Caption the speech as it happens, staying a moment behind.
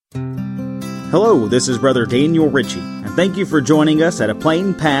Hello, this is Brother Daniel Ritchey, and thank you for joining us at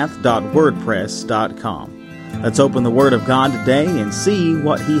aplainpath.wordpress.com. Let's open the Word of God today and see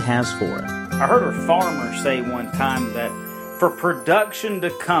what He has for us. I heard a farmer say one time that for production to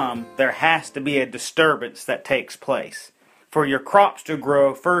come, there has to be a disturbance that takes place. For your crops to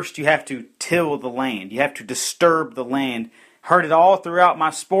grow, first you have to till the land. You have to disturb the land. Heard it all throughout my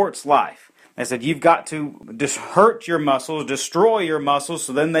sports life. I said, you've got to hurt your muscles, destroy your muscles,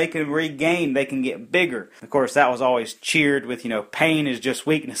 so then they can regain, they can get bigger. Of course, that was always cheered with, pain is just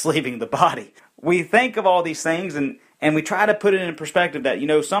weakness leaving the body. We think of all these things, and we try to put it in perspective that,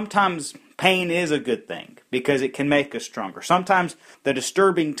 sometimes pain is a good thing because it can make us stronger. Sometimes the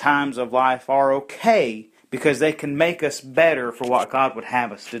disturbing times of life are okay because they can make us better for what God would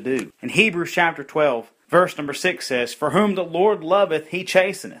have us to do. In Hebrews chapter 12, verse number 6 says, "For whom the Lord loveth, He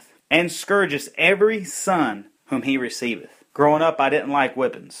chasteneth, and scourgeth every son whom He receiveth." Growing up, I didn't like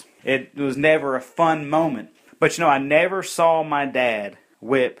whippings. It was never a fun moment. But I never saw my dad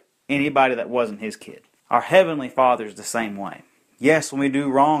whip anybody that wasn't his kid. Our Heavenly Father is the same way. Yes, when we do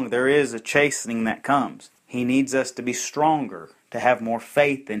wrong, there is a chastening that comes. He needs us to be stronger, to have more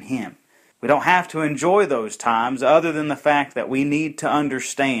faith in Him. We don't have to enjoy those times other than the fact that we need to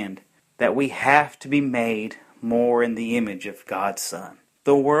understand that we have to be made more in the image of God's Son.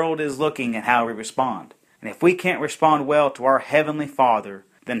 The world is looking at how we respond. And if we can't respond well to our Heavenly Father,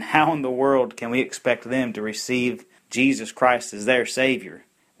 then how in the world can we expect them to receive Jesus Christ as their Savior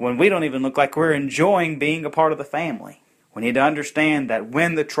when we don't even look like we're enjoying being a part of the family? We need to understand that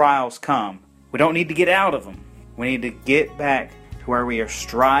when the trials come, we don't need to get out of them. We need to get back to where we are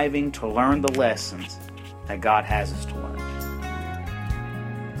striving to learn the lessons that God has us to learn.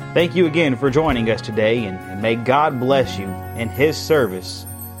 Thank you again for joining us today, and may God bless you in His service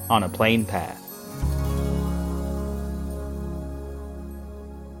on A Plain Path.